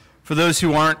For those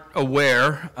who aren't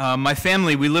aware, my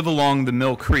family, we live along the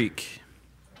Mill Creek.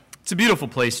 It's a beautiful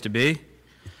place to be.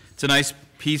 It's a nice,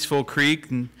 peaceful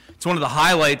creek, and it's one of the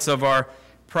highlights of our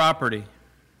property.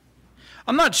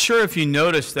 I'm not sure if you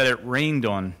noticed that it rained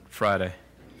on Friday,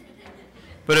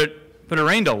 but it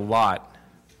rained a lot.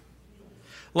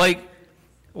 Like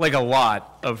a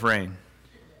lot of rain.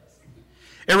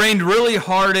 It rained really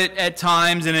hard at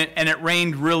times, and it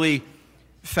rained really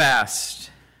fast.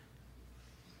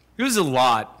 It was a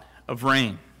lot of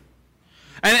rain.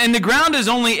 And the ground is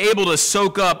only able to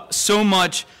soak up so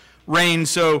much rain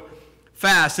so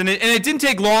fast. And it didn't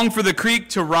take long for the creek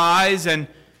to rise and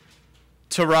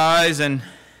to rise and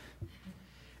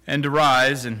to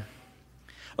rise. And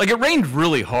like it rained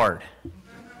really hard.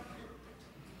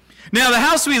 Now, the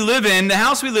house we live in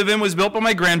was built by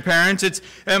my grandparents.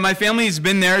 My family's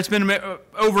been there. It's been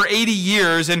over 80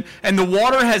 years, and the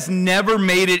water has never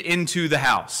made it into the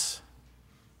house.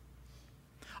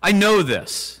 I know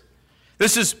this.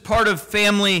 This is part of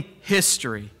family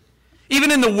history.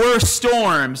 Even in the worst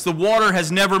storms, the water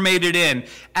has never made it in.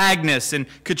 Agnes and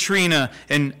Katrina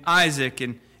and Isaac,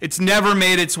 and it's never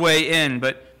made its way in.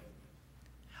 But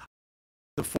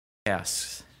the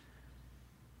forecasts.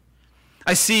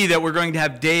 I see that we're going to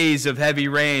have days of heavy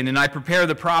rain, and I prepare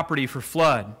the property for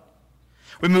flood.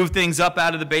 We move things up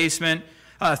out of the basement,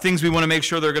 things we want to make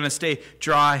sure they're going to stay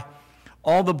dry.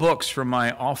 All the books from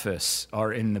my office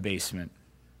are in the basement.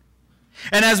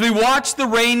 And as we watch the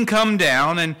rain come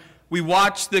down and we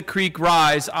watch the creek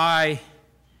rise, I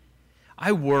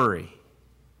worry.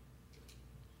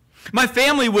 My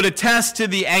family would attest to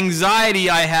the anxiety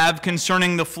I have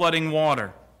concerning the flooding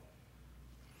water.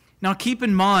 Now keep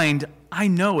in mind, I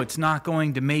know it's not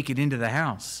going to make it into the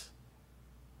house.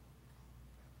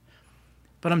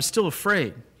 But I'm still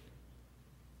afraid.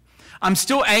 I'm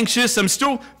still anxious. I'm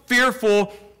still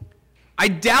fearful. I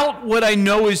doubt what I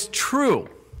know is true.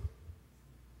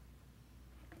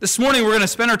 This morning we're going to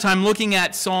spend our time looking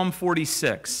at Psalm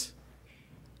 46.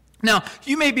 Now,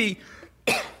 you may be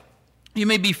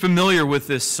familiar with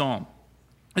this psalm,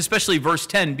 especially verse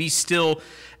 10, "Be still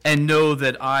and know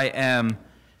that I am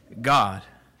God."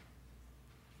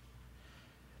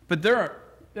 But there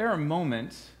are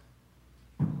moments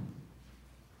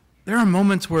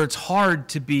where it's hard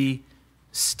to be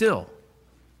still.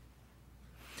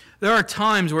 There are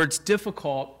times where it's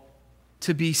difficult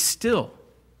to be still.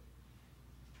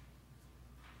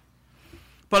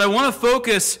 But I want to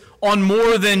focus on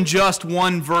more than just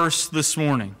one verse this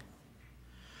morning.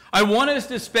 I want us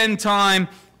to spend time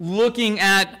looking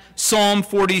at Psalm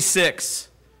 46.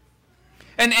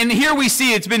 And here we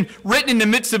see it's been written in the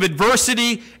midst of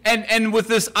adversity and with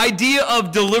this idea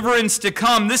of deliverance to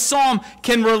come. This psalm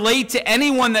can relate to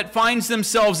anyone that finds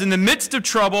themselves in the midst of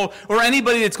trouble or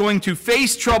anybody that's going to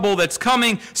face trouble that's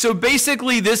coming. So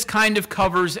basically this kind of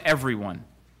covers everyone.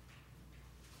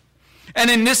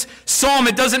 And in this psalm,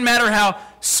 it doesn't matter how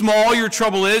small your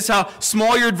trouble is, how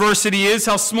small your adversity is,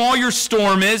 how small your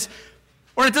storm is,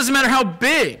 or it doesn't matter how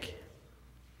big.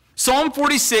 Psalm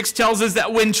 46 tells us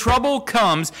that when trouble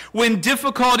comes, when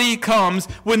difficulty comes,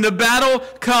 when the battle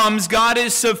comes, God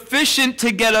is sufficient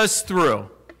to get us through.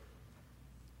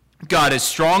 God is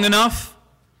strong enough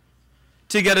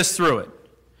to get us through it.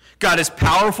 God is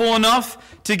powerful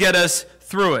enough to get us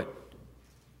through it.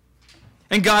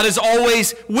 And God is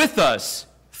always with us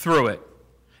through it,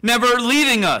 never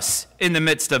leaving us in the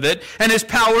midst of it, and His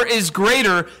power is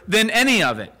greater than any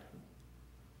of it.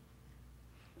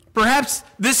 Perhaps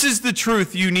this is the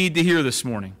truth you need to hear this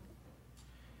morning.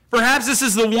 Perhaps this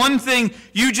is the one thing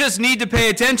you just need to pay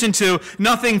attention to.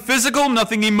 Nothing physical,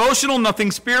 nothing emotional,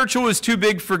 nothing spiritual is too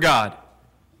big for God.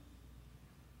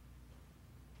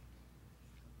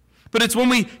 But it's when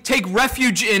we take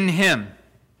refuge in Him,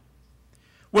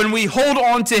 when we hold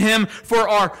on to Him for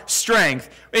our strength,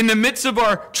 in the midst of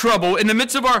our trouble, in the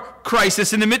midst of our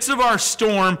crisis, in the midst of our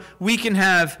storm, we can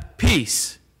have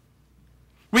peace.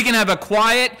 We can have a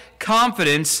quiet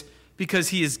confidence because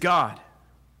He is God,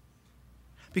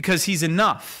 because He's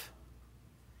enough,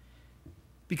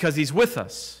 because He's with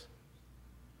us.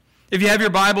 If you have your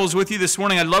Bibles with you this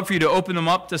morning, I'd love for you to open them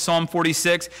up to Psalm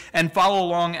 46 and follow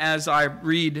along as I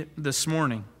read this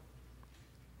morning.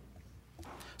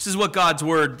 This is what God's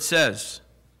Word says.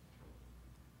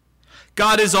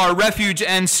 God is our refuge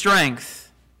and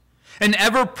strength, an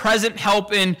ever-present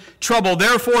help in trouble.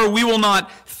 Therefore, we will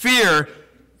not fear.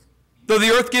 Though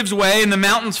the earth gives way and the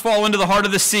mountains fall into the heart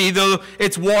of the sea, though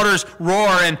its waters roar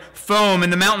and foam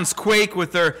and the mountains quake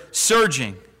with their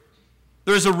surging.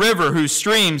 There is a river whose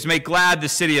streams make glad the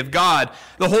city of God,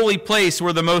 the holy place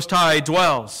where the Most High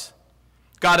dwells.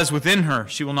 God is within her,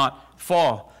 she will not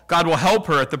fall. God will help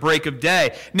her at the break of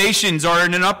day. Nations are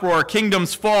in an uproar.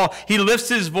 Kingdoms fall. He lifts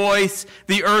his voice.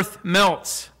 The earth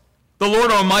melts. The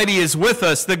Lord Almighty is with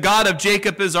us. The God of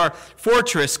Jacob is our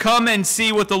fortress. Come and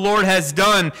see what the Lord has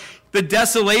done. The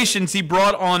desolations he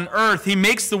brought on earth. He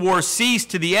makes the war cease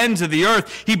to the ends of the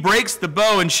earth. He breaks the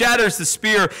bow and shatters the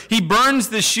spear. He burns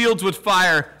the shields with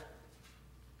fire.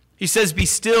 He says, "Be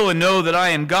still and know that I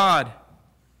am God.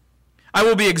 I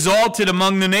will be exalted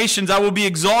among the nations. I will be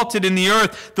exalted in the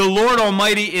earth. The Lord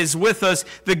Almighty is with us.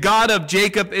 The God of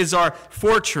Jacob is our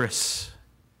fortress."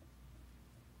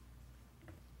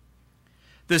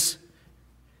 This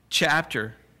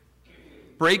chapter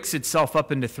breaks itself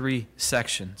up into 3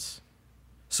 sections.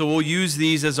 So we'll use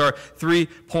these as our 3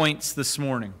 points this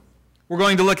morning. We're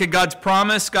going to look at God's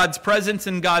promise, God's presence,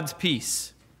 and God's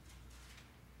peace.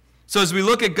 So as we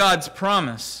look at God's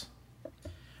promise,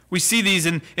 we see these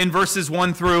in verses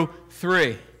 1 through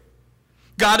 3.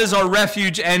 God is our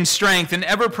refuge and strength, an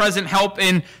ever-present help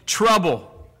in trouble.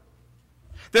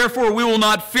 Therefore we will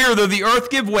not fear, though the earth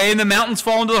give way and the mountains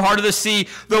fall into the heart of the sea,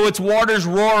 though its waters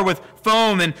roar with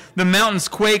foam and the mountains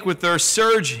quake with their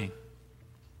surging.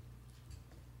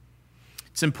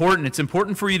 It's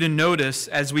important for you to notice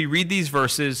as we read these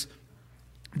verses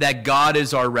that God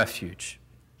is our refuge.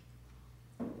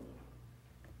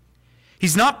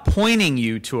 He's not pointing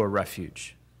you to a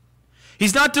refuge.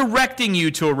 He's not directing you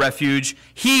to a refuge.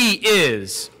 He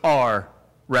is our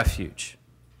refuge.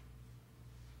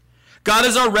 God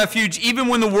is our refuge even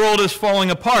when the world is falling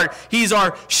apart. He's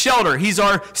our shelter. He's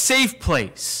our safe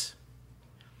place.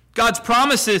 God's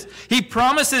promises, he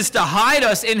promises to hide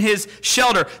us in his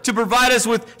shelter, to provide us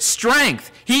with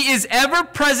strength. He is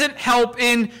ever-present help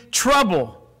in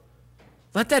trouble.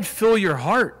 Let that fill your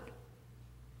heart.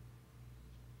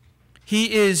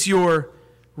 He is your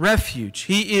refuge.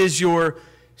 He is your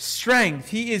strength.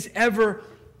 He is ever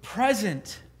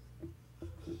present.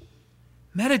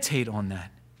 Meditate on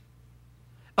that.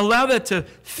 Allow that to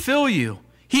fill you.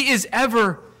 He is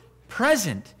ever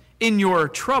present in your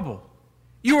trouble.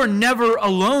 You are never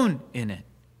alone in it.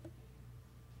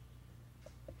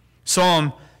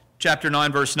 Psalm chapter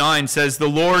 9, verse 9 says, "The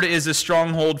Lord is a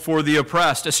stronghold for the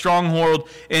oppressed, a stronghold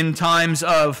in times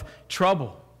of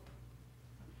trouble."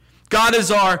 God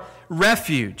is our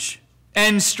refuge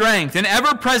and strength, an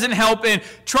ever-present help in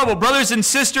trouble. Brothers and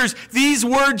sisters, these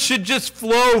words should just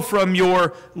flow from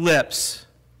your lips.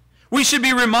 We should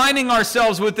be reminding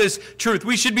ourselves with this truth.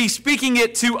 We should be speaking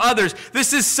it to others.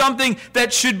 This is something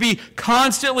that should be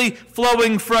constantly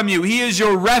flowing from you. He is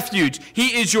your refuge.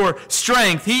 He is your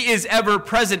strength. He is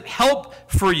ever-present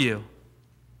help for you.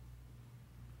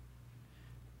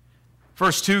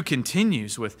 Verse 2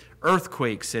 continues with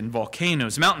earthquakes and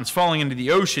volcanoes, mountains falling into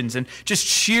the oceans, and just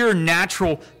sheer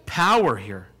natural power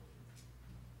here.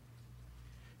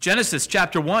 Genesis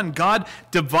chapter 1, God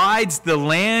divides the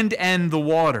land and the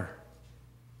water.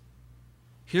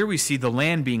 Here we see the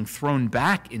land being thrown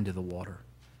back into the water.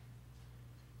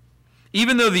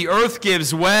 Even though the earth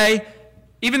gives way,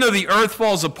 even though the earth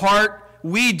falls apart,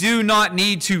 we do not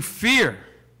need to fear.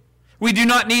 We do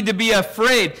not need to be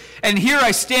afraid. And here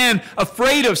I stand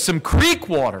afraid of some creek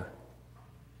water.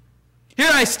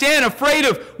 Here I stand afraid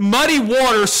of muddy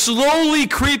water slowly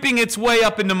creeping its way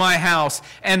up into my house,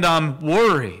 and I'm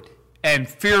worried and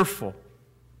fearful.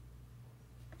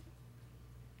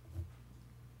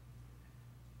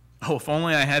 Oh, if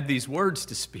only I had these words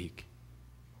to speak.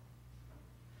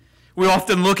 We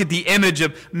often look at the image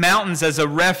of mountains as a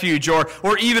refuge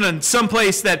or even in some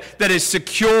place that is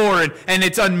secure and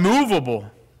it's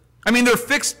unmovable. I mean, they're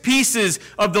fixed pieces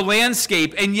of the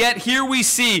landscape, and yet here we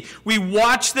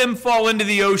watch them fall into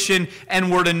the ocean,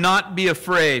 and we're to not be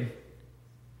afraid.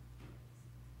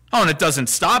 Oh, and it doesn't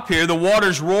stop here. The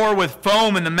waters roar with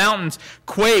foam and the mountains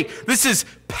quake. This is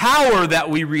power that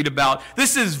we read about.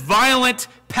 This is violent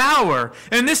power.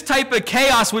 And this type of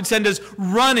chaos would send us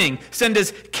running, send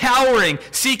us cowering,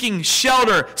 seeking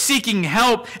shelter, seeking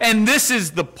help. And this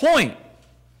is the point.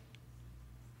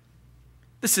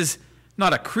 This is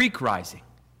not a creek rising.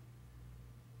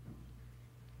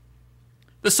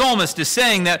 The psalmist is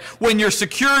saying that when your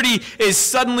security is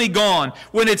suddenly gone,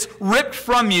 when it's ripped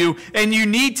from you and you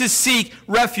need to seek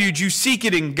refuge, you seek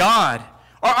it in God.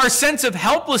 Our sense of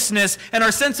helplessness and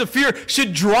our sense of fear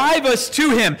should drive us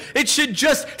to him. It should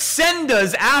just send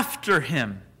us after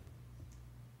him.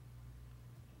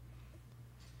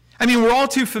 I mean, we're all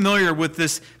too familiar with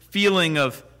this feeling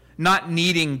of not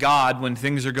needing God when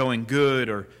things are going good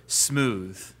or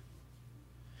smooth.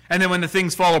 And then when the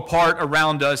things fall apart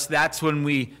around us, that's when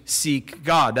we seek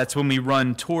God. That's when we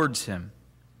run towards him.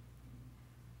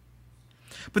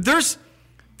 But there's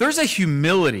a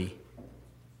humility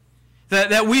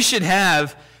that we should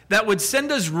have that would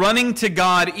send us running to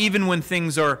God even when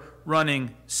things are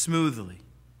running smoothly,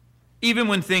 even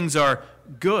when things are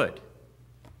good.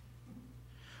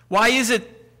 Why is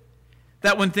it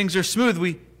that when things are smooth,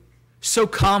 we so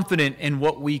confident in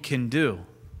what we can do?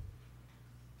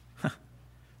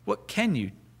 What can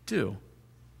you do?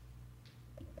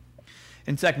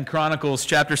 In 2 Chronicles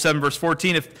chapter 7, verse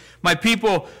 14, if my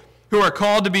people who are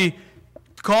called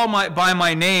by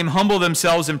my name humble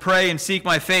themselves and pray and seek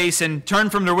my face and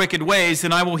turn from their wicked ways,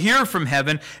 then I will hear from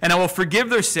heaven and I will forgive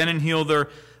their sin and heal their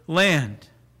land.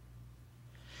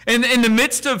 And in the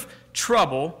midst of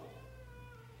trouble,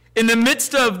 in the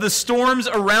midst of the storms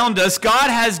around us,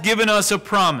 God has given us a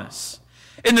promise.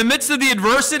 In the midst of the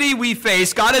adversity we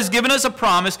face, God has given us a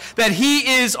promise that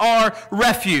He is our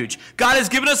refuge. God has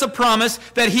given us a promise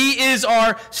that He is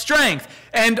our strength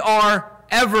and our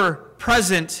ever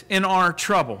present in our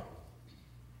trouble.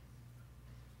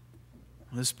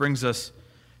 This brings us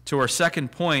to our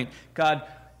second point. God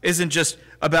isn't just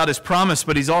about His promise,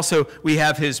 but we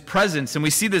have His presence. And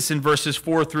we see this in verses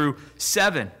 4 through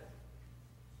 7.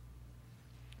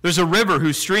 There's a river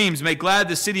whose streams make glad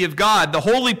the city of God, the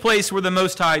holy place where the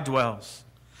Most High dwells.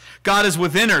 God is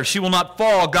within her. She will not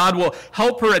fall. God will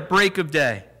help her at break of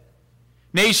day.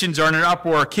 Nations are in an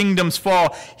uproar. Kingdoms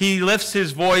fall. He lifts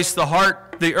His voice.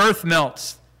 The earth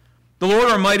melts. The Lord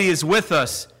Almighty is with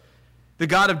us. The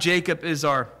God of Jacob is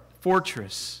our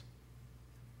fortress.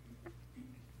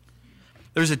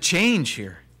 There's a change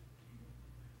here.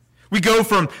 We go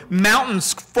from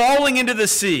mountains falling into the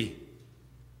sea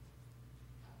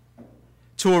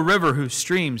to a river whose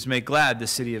streams make glad the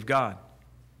city of God.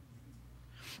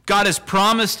 God has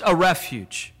promised a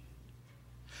refuge.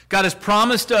 God has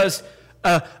promised us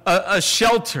a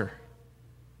shelter.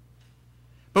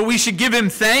 But we should give Him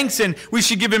thanks and we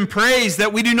should give Him praise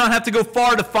that we do not have to go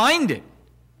far to find it.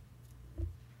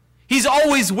 He's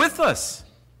always with us.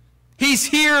 He's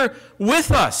here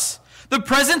with us. The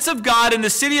presence of God in the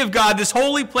city of God, this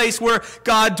holy place where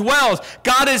God dwells.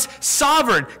 God is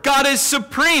sovereign. God is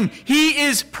supreme. He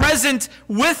is present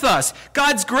with us.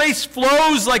 God's grace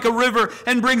flows like a river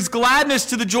and brings gladness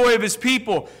to the joy of His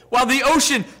people. While the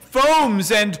ocean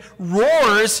foams and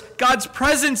roars, God's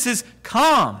presence is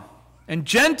calm and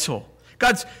gentle.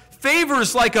 God's favor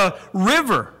is like a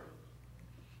river.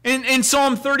 In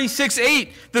Psalm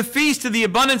 36:8, the feast of the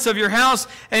abundance of your house,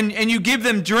 and you give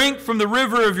them drink from the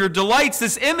river of your delights.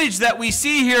 This image that we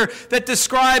see here that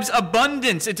describes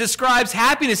abundance, it describes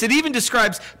happiness, it even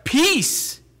describes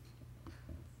peace.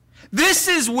 This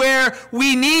is where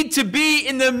we need to be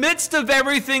in the midst of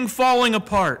everything falling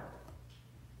apart.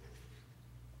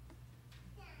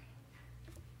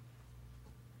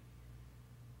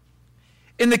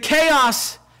 In the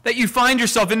chaos that you find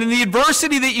yourself in the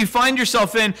adversity that you find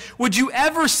yourself in, would you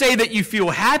ever say that you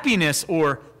feel happiness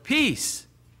or peace?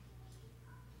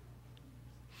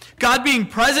 God being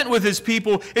present with His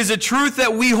people is a truth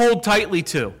that we hold tightly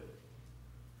to.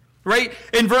 Right?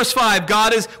 In verse 5,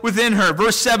 God is within her.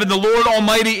 Verse 7, the Lord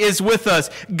Almighty is with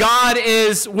us. God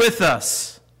is with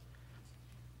us.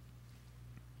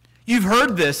 You've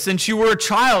heard this since you were a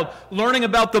child, learning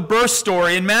about the birth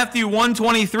story. In Matthew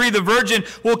 1:23, the virgin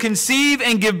will conceive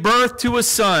and give birth to a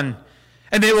son,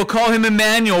 and they will call him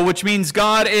Emmanuel, which means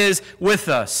God is with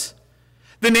us.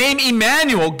 The name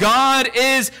Emmanuel, God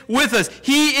is with us.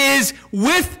 He is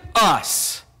with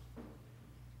us.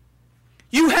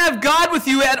 You have God with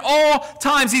you at all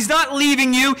times. He's not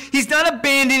leaving you. He's not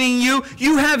abandoning you.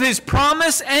 You have His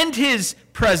promise and His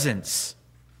presence.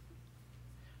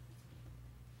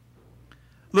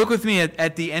 Look with me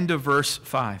at the end of verse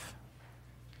 5.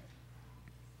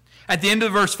 At the end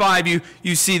of verse 5,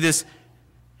 you see this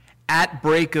at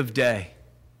break of day.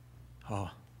 Oh.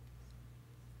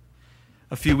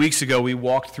 A few weeks ago, we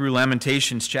walked through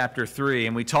Lamentations chapter 3,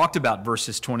 and we talked about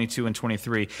verses 22 and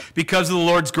 23. Because of the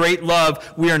Lord's great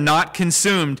love, we are not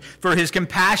consumed, for His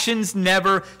compassions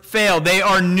never fail. They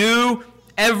are new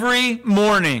every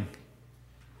morning.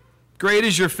 Great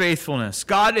is your faithfulness.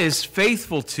 God is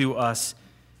faithful to us.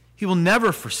 He will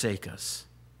never forsake us.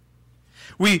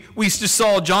 We just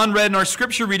saw, John read in our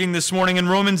scripture reading this morning in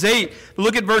Romans 8.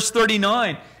 Look at verse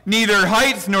 39. Neither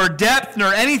height nor depth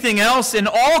nor anything else in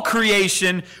all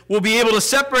creation will be able to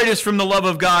separate us from the love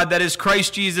of God that is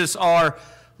Christ Jesus our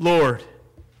Lord.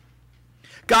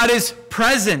 God is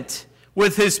present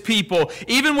with His people,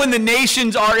 even when the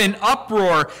nations are in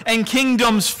uproar and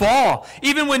kingdoms fall.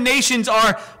 Even when nations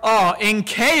are in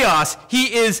chaos,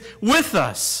 He is with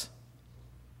us.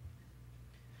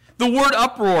 The word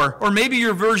uproar, or maybe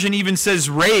your version even says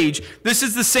rage, this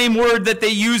is the same word that they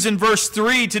use in verse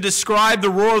 3 to describe the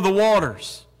roar of the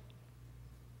waters.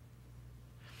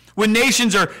 When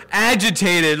nations are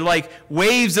agitated like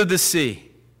waves of the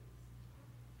sea.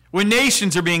 When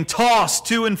nations are being tossed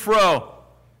to and fro.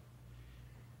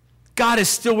 God is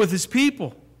still with his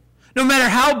people. No matter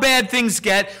how bad things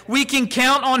get, we can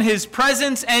count on his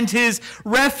presence and his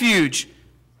refuge.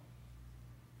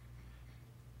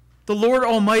 The Lord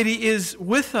Almighty is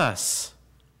with us.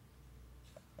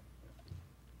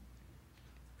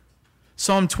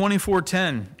 Psalm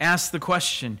 24:10 asks the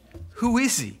question, who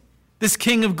is he? This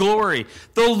King of glory.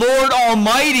 The Lord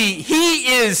Almighty,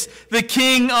 he is the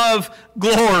King of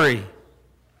glory.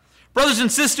 Brothers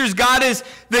and sisters, God is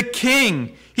the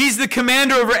King. He's the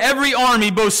commander over every army,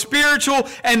 both spiritual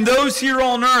and those here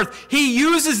on earth. He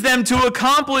uses them to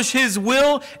accomplish his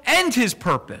will and his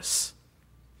purpose.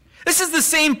 This is the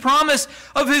same promise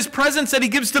of his presence that he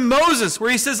gives to Moses,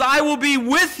 where he says, I will be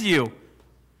with you.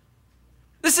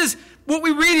 This is what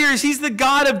we read here is he's the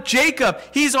God of Jacob.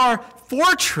 He's our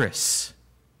fortress.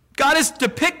 God is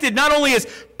depicted not only as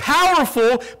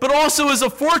powerful, but also as a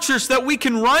fortress that we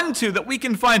can run to, that we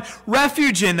can find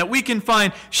refuge in, that we can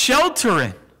find shelter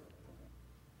in.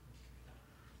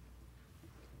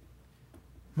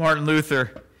 Martin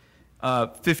Luther,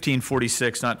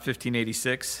 1546, not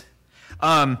 1586.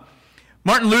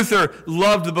 Martin Luther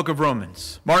loved the book of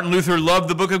Romans. Martin Luther loved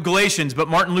the book of Galatians, but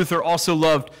Martin Luther also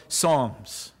loved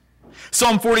Psalms.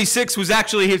 Psalm 46 was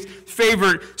actually his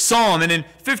favorite psalm. And in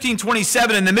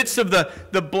 1527, in the midst of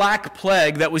the Black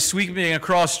Plague that was sweeping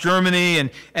across Germany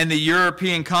and the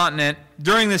European continent,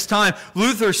 during this time,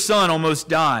 Luther's son almost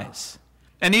dies.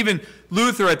 And even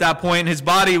Luther at that point, his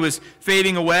body was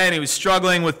fading away and he was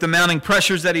struggling with the mounting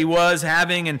pressures that he was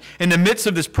having. And in the midst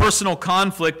of this personal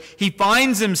conflict, he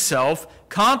finds himself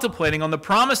contemplating on the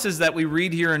promises that we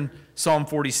read here in Psalm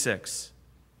 46.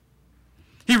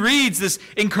 He reads this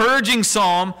encouraging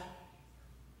psalm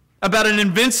about an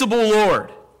invincible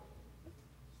Lord.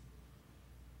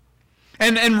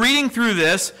 And reading through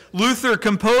this, Luther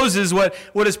composes what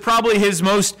is probably his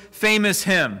most famous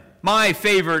hymn, my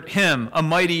favorite hymn, A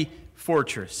Mighty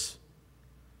Fortress.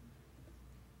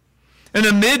 And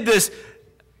amid this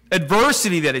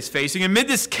adversity that he's facing, amid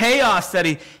this chaos that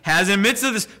he has, in the midst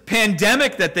of this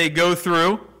pandemic that they go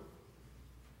through,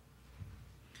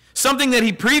 something that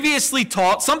he previously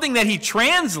taught, something that he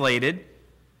translated,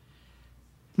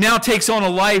 now takes on a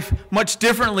life much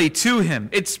differently to him.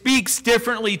 It speaks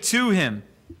differently to him.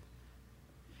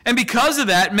 And because of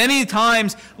that, many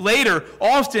times later,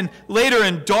 often later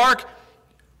in dark,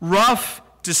 rough,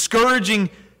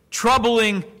 discouraging,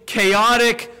 troubling,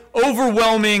 chaotic,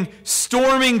 overwhelming,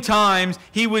 storming times,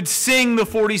 he would sing the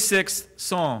 46th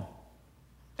Psalm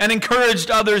and encouraged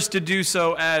others to do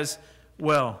so as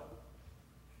well.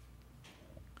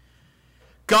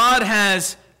 God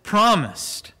has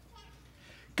promised.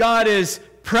 God is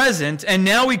present, and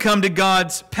now we come to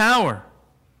God's power.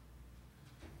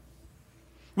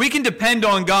 We can depend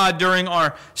on God during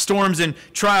our storms and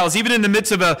trials, even in the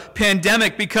midst of a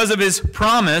pandemic, because of his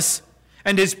promise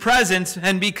and his presence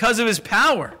and because of his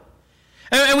power.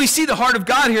 And we see the heart of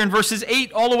God here in verses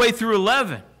 8 all the way through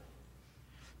 11.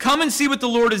 Come and see what the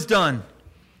Lord has done,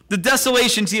 the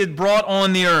desolations he had brought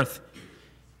on the earth.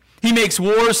 He makes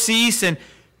war cease, and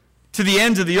to the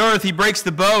ends of the earth, he breaks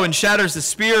the bow and shatters the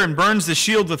spear and burns the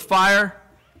shield with fire.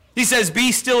 He says,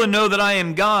 be still and know that I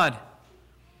am God.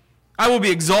 I will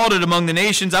be exalted among the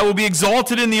nations. I will be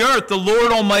exalted in the earth. The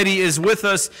Lord Almighty is with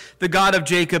us. The God of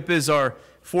Jacob is our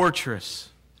fortress.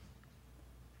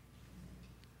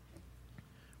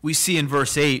 We see in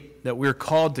verse 8 that we're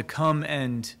called to come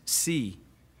and see.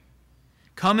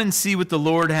 Come and see what the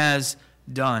Lord has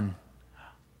done.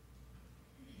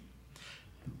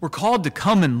 We're called to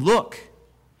come and look.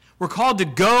 We're called to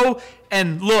go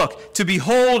and look, to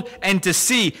behold and to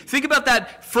see. Think about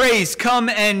that phrase, come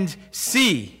and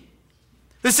see.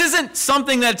 This isn't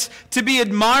something that's to be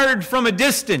admired from a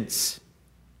distance.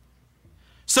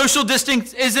 Social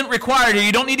distance isn't required here.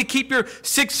 You don't need to keep your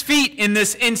 6 feet in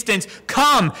this instance.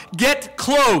 Come, get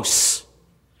close.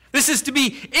 This is to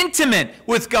be intimate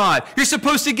with God. You're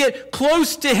supposed to get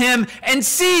close to him and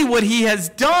see what he has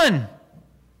done.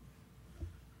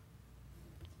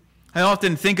 I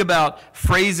often think about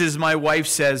phrases my wife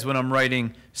says when I'm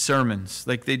writing sermons.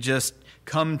 Like they just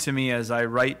come to me as I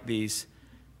write these.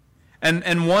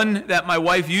 And one that my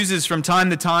wife uses from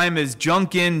time to time is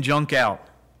junk in, junk out.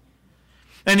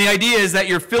 And the idea is that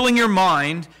you're filling your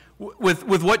mind with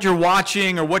what you're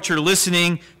watching or what you're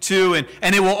listening to,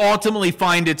 and it will ultimately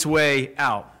find its way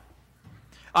out.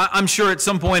 I'm sure at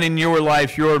some point in your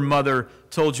life, your mother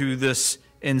told you this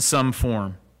in some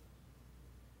form.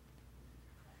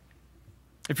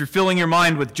 If you're filling your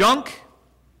mind with junk,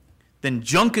 then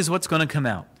junk is what's going to come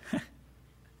out.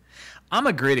 I'm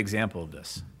a great example of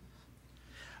this.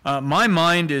 My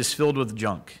mind is filled with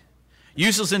junk,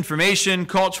 useless information,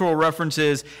 cultural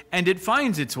references, and it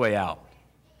finds its way out.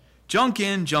 Junk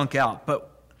in, junk out.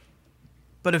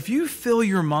 But if you fill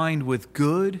your mind with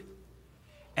good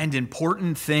and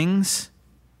important things,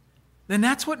 then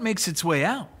that's what makes its way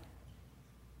out.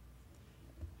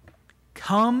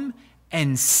 Come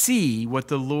and see what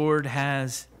the Lord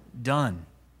has done.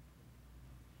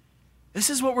 This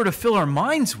is what we're to fill our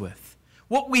minds with,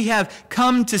 what we have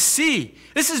come to see.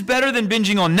 This is better than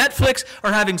binging on Netflix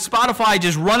or having Spotify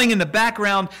just running in the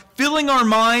background, filling our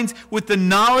minds with the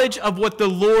knowledge of what the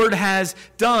Lord has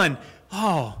done.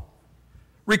 Oh,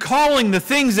 recalling the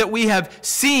things that we have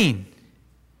seen.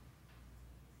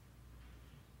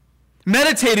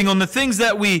 Meditating on the things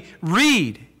that we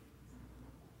read.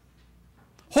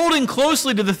 Holding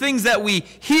closely to the things that we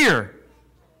hear.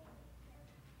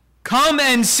 Come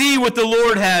and see what the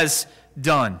Lord has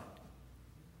done.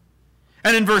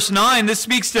 And in verse 9, this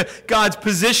speaks to God's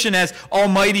position as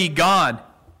Almighty God.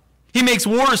 He makes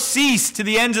wars cease to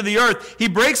the ends of the earth. He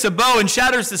breaks a bow and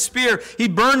shatters the spear. He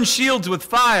burns shields with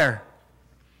fire.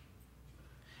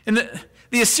 And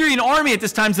the Assyrian army at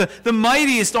this time is the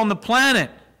mightiest on the planet.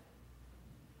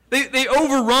 They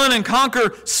overrun and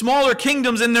conquer smaller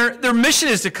kingdoms, and their mission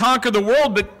is to conquer the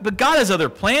world, but God has other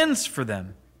plans for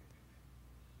them.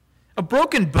 A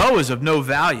broken bow is of no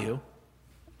value.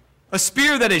 A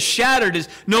spear that is shattered is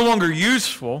no longer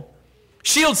useful.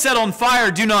 Shields set on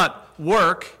fire do not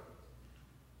work.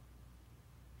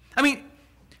 I mean,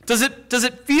 does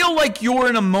it feel like you're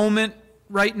in a moment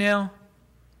right now?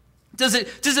 Does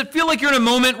it feel like you're in a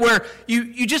moment where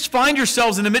you just find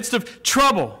yourselves in the midst of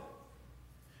trouble?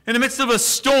 In the midst of a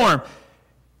storm,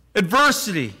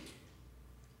 adversity.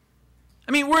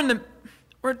 I mean,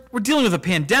 we're dealing with a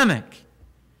pandemic.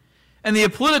 And the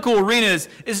political arena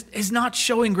is not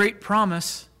showing great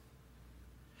promise.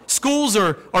 Schools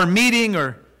are meeting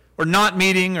or not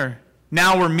meeting, or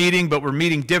now we're meeting, but we're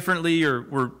meeting differently,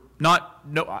 or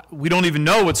we don't even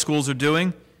know what schools are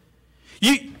doing.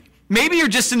 Maybe you're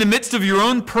just in the midst of your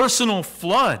own personal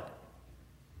flood.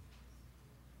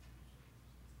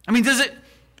 I mean,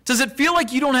 does it feel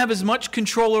like you don't have as much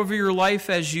control over your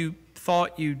life as you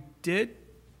thought you did?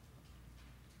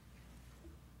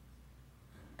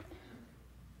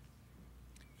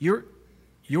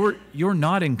 You're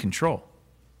not in control.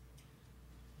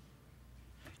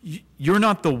 You're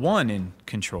not the one in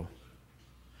control.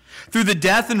 Through the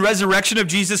death and resurrection of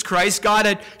Jesus Christ, God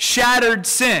had shattered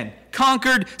sin,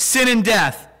 conquered sin and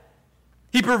death.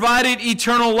 He provided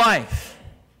eternal life.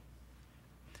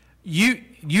 You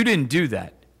didn't do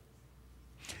that.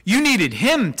 You needed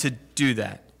Him to do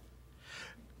that.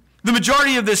 The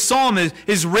majority of this psalm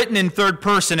is written in third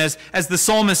person as the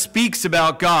psalmist speaks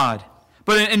about God.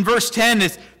 But in verse 10,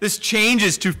 this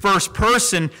changes to first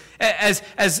person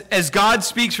as God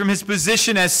speaks from His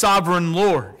position as sovereign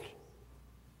Lord.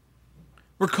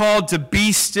 We're called to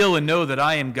be still and know that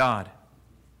I am God.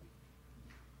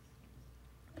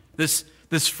 This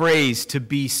phrase, to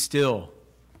be still,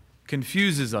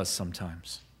 confuses us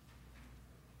sometimes.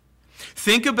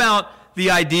 Think about the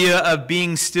idea of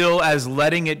being still as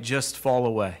letting it just fall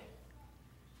away.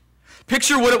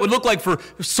 Picture what it would look like for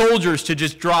soldiers to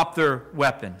just drop their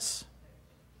weapons.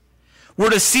 We're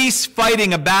to cease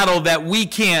fighting a battle that we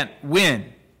can't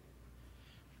win.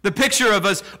 The picture of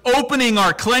us opening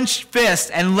our clenched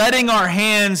fist and letting our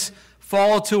hands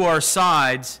fall to our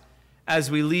sides as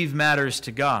we leave matters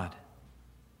to God.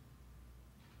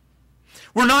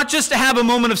 We're not just to have a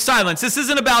moment of silence. This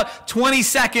isn't about 20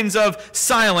 seconds of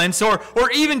silence or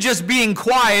even just being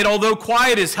quiet, although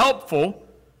quiet is helpful.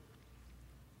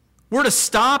 We're to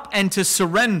stop and to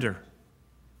surrender.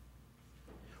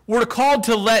 We're called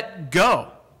to let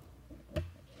go.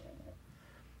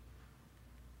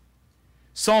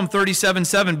 Psalm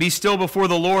 37:7, be still before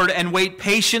the Lord and wait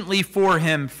patiently for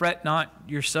Him. Fret not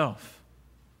yourself.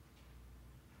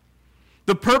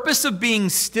 The purpose of being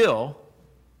still,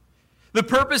 the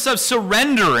purpose of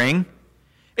surrendering,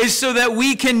 is so that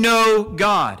we can know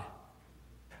God.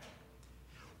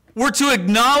 We're to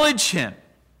acknowledge Him.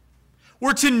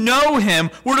 We're to know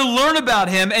Him. We're to learn about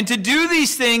Him. And to do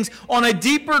these things on a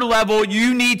deeper level,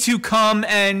 you need to come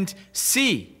and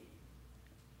see.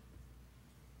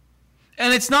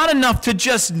 And it's not enough to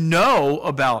just know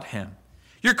about Him.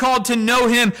 You're called to know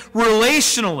Him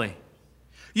relationally.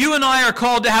 You and I are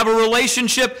called to have a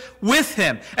relationship with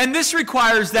Him. And this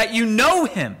requires that you know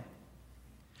Him.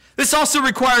 This also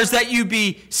requires that you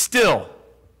be still.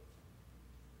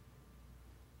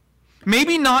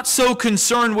 Maybe not so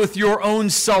concerned with your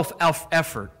own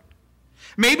self-effort.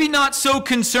 Maybe not so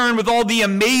concerned with all the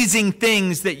amazing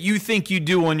things that you think you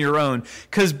do on your own,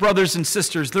 because brothers and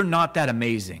sisters, they're not that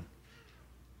amazing.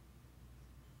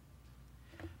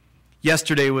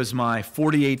 Yesterday was my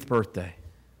 48th birthday.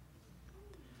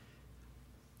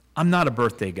 I'm not a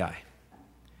birthday guy.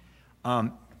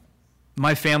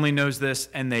 My family knows this,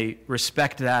 and they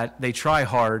respect that. They try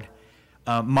hard.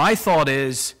 My thought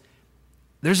is,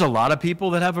 there's a lot of people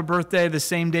that have a birthday the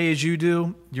same day as you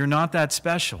do. You're not that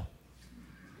special.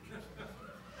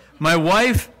 My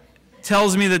wife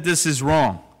tells me that this is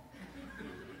wrong.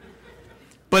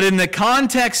 But in the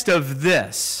context of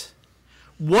this,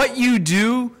 what you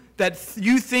do that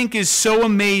you think is so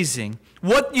amazing,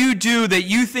 what you do that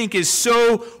you think is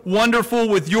so wonderful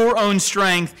with your own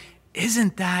strength,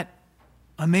 isn't that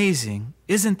amazing?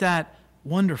 Isn't that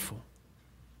wonderful?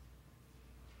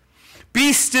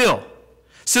 Be still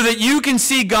so that you can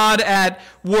see God at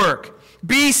work.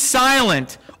 Be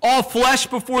silent, all flesh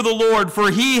before the Lord, for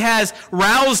he has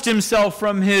roused himself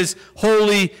from his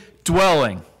holy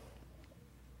dwelling.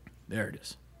 There it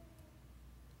is.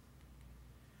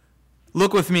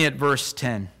 Look with me at verse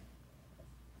 10.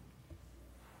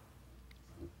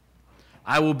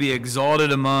 I will be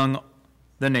exalted among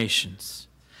the nations.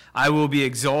 I will be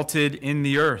exalted in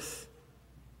the earth.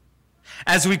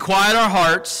 As we quiet our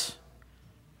hearts,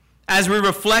 as we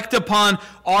reflect upon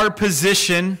our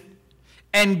position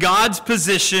and God's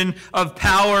position of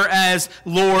power as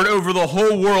Lord over the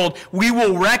whole world, we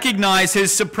will recognize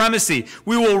his supremacy.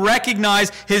 We will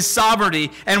recognize his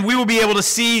sovereignty, and we will be able to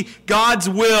see God's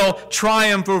will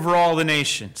triumph over all the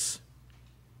nations.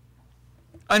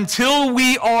 Until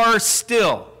we are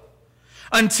still,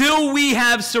 until we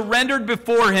have surrendered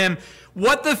before him,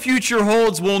 what the future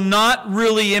holds will not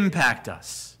really impact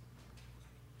us.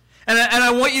 And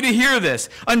I want you to hear this.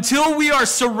 Until we are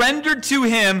surrendered to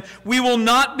him, we will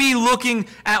not be looking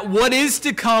at what is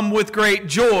to come with great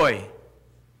joy.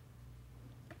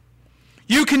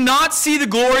 You cannot see the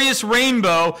glorious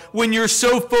rainbow when you're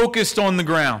so focused on the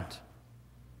ground.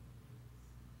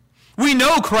 We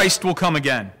know Christ will come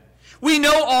again. We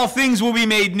know all things will be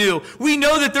made new. We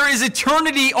know that there is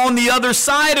eternity on the other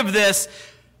side of this.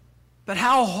 But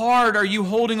how hard are you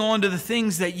holding on to the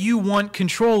things that you want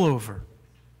control over?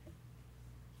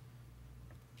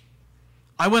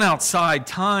 I went outside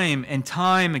time and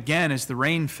time again as the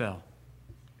rain fell,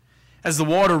 as the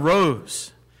water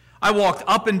rose. I walked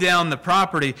up and down the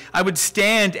property. I would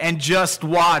stand and just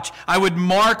watch. I would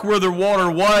mark where the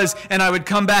water was, and I would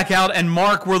come back out and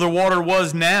mark where the water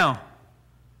was now.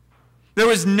 There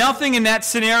was nothing in that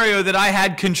scenario that I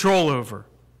had control over.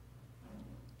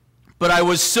 But I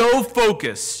was so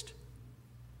focused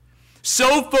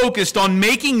on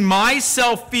making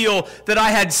myself feel that I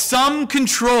had some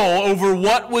control over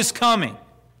what was coming.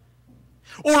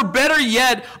 Or better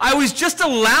yet, I was just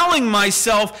allowing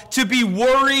myself to be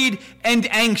worried and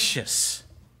anxious.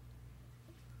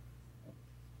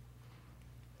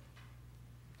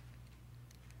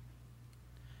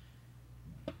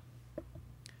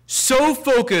 So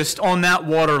focused on that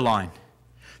water line,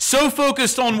 so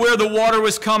focused on where the water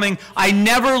was coming, I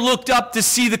never looked up to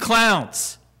see the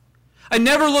clouds. I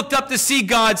never looked up to see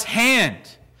God's hand.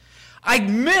 I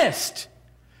missed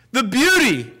the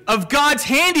beauty of God's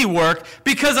handiwork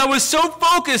because I was so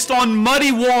focused on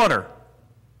muddy water.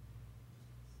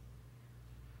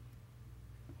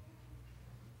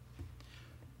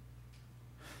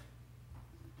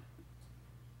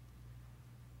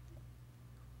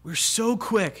 We're so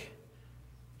quick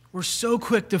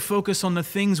to focus on the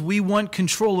things we want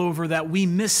control over that we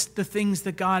miss the things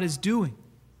that God is doing.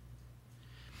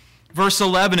 Verse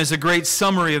 11 is a great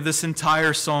summary of this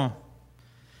entire psalm.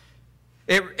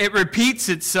 It repeats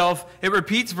itself. It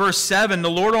repeats verse 7. The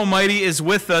Lord Almighty is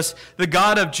with us. The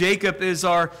God of Jacob is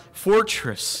our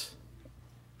fortress.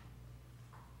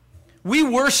 We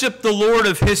worship the Lord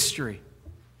of history.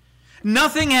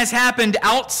 Nothing has happened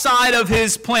outside of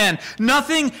his plan.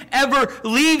 Nothing ever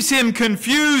leaves him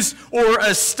confused or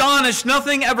astonished.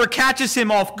 Nothing ever catches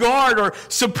him off guard or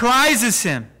surprises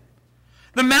him.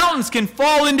 The mountains can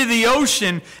fall into the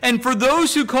ocean, and for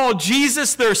those who call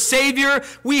Jesus their Savior,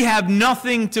 we have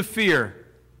nothing to fear.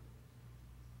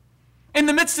 In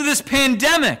the midst of this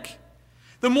pandemic,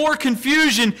 the more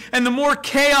confusion and the more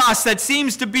chaos that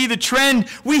seems to be the trend,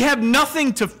 we have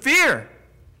nothing to fear.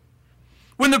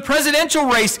 When the presidential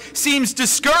race seems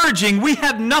discouraging, we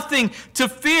have nothing to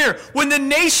fear. When the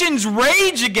nations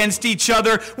rage against each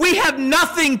other, we have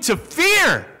nothing to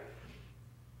fear.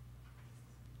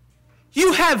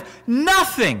 You have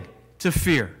nothing to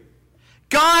fear.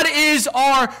 God is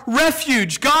our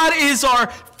refuge. God is our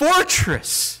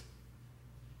fortress.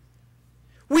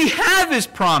 We have his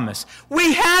promise.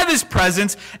 We have his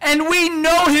presence, and we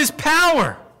know his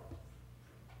power.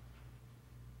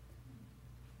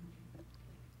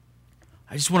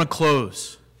 I just want to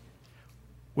close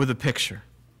with a picture.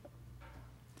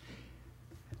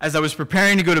 As I was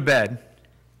preparing to go to bed,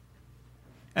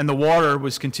 and the water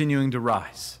was continuing to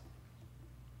rise,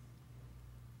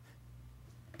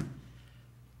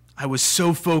 I was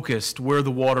so focused where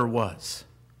the water was,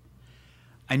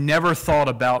 I never thought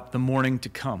about the morning to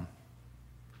come.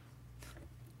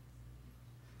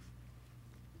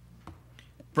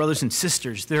 Brothers and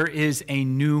sisters, there is a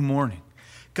new morning.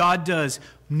 God does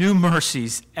new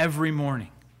mercies every morning.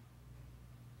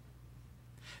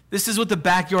 This is what the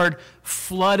backyard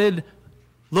flooded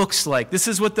looks like. This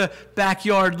is what the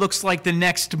backyard looks like the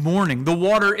next morning. The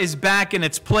water is back in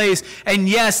its place, and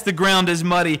yes, the ground is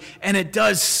muddy, and it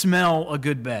does smell a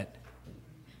good bit.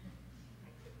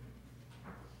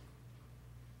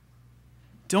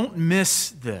 Don't miss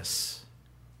this.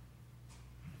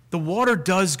 The water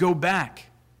does go back.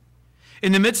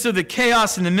 In the midst of the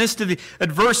chaos, in the midst of the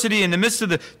adversity, in the midst of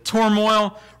the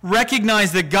turmoil,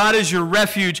 recognize that God is your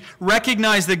refuge.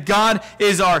 Recognize that God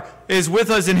is with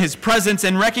us in his presence,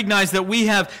 and recognize that we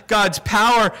have God's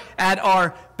power at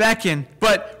our beckon.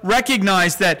 But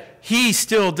recognize that he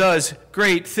still does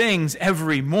great things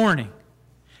every morning.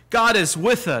 God is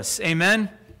with us. Amen?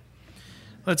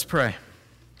 Let's pray.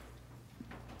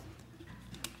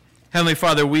 Heavenly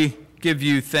Father, we give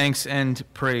you thanks and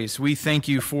praise. We thank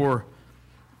you for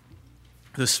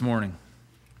this morning.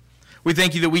 We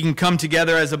thank you that we can come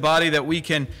together as a body, that we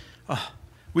can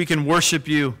worship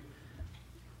you.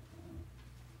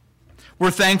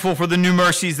 We're thankful for the new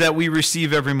mercies that we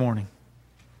receive every morning.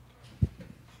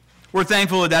 We're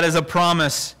thankful that is a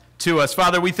promise to us.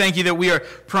 Father, we thank you that we are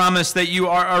promised that you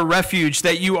are our refuge,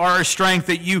 that you are our strength,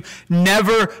 that you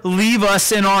never leave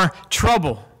us in our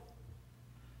trouble.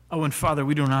 Oh, and Father,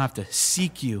 we do not have to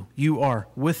seek you. You are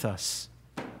with us.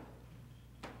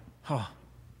 Oh.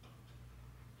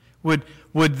 Would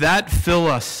that fill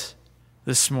us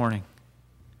this morning?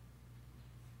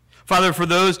 Father, for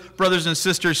those brothers and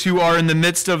sisters who are in the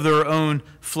midst of their own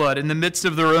flood, in the midst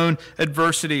of their own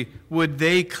adversity, would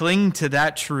they cling to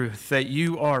that truth that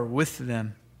you are with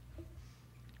them?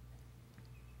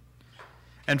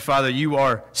 And Father, you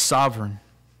are sovereign.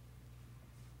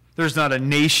 There's not a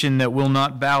nation that will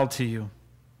not bow to you.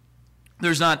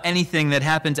 There's not anything that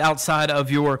happens outside of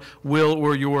your will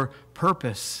or your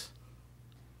purpose.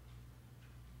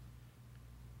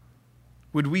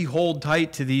 Would we hold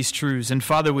tight to these truths? And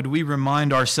Father, would we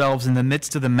remind ourselves in the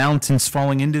midst of the mountains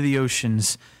falling into the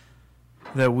oceans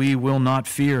that we will not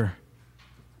fear.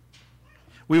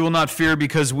 We will not fear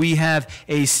because we have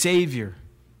a Savior.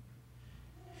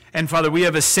 And Father, we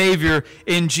have a Savior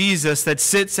in Jesus that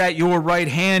sits at your right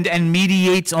hand and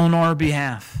mediates on our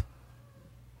behalf.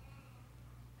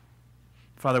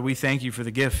 Father, we thank you for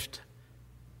the gift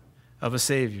of a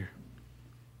Savior.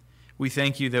 We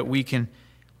thank you that we can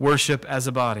worship as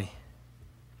a body.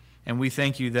 And we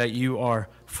thank you that you are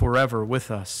forever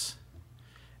with us.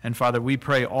 And Father, we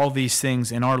pray all these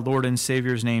things in our Lord and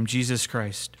Savior's name, Jesus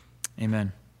Christ.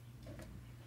 Amen.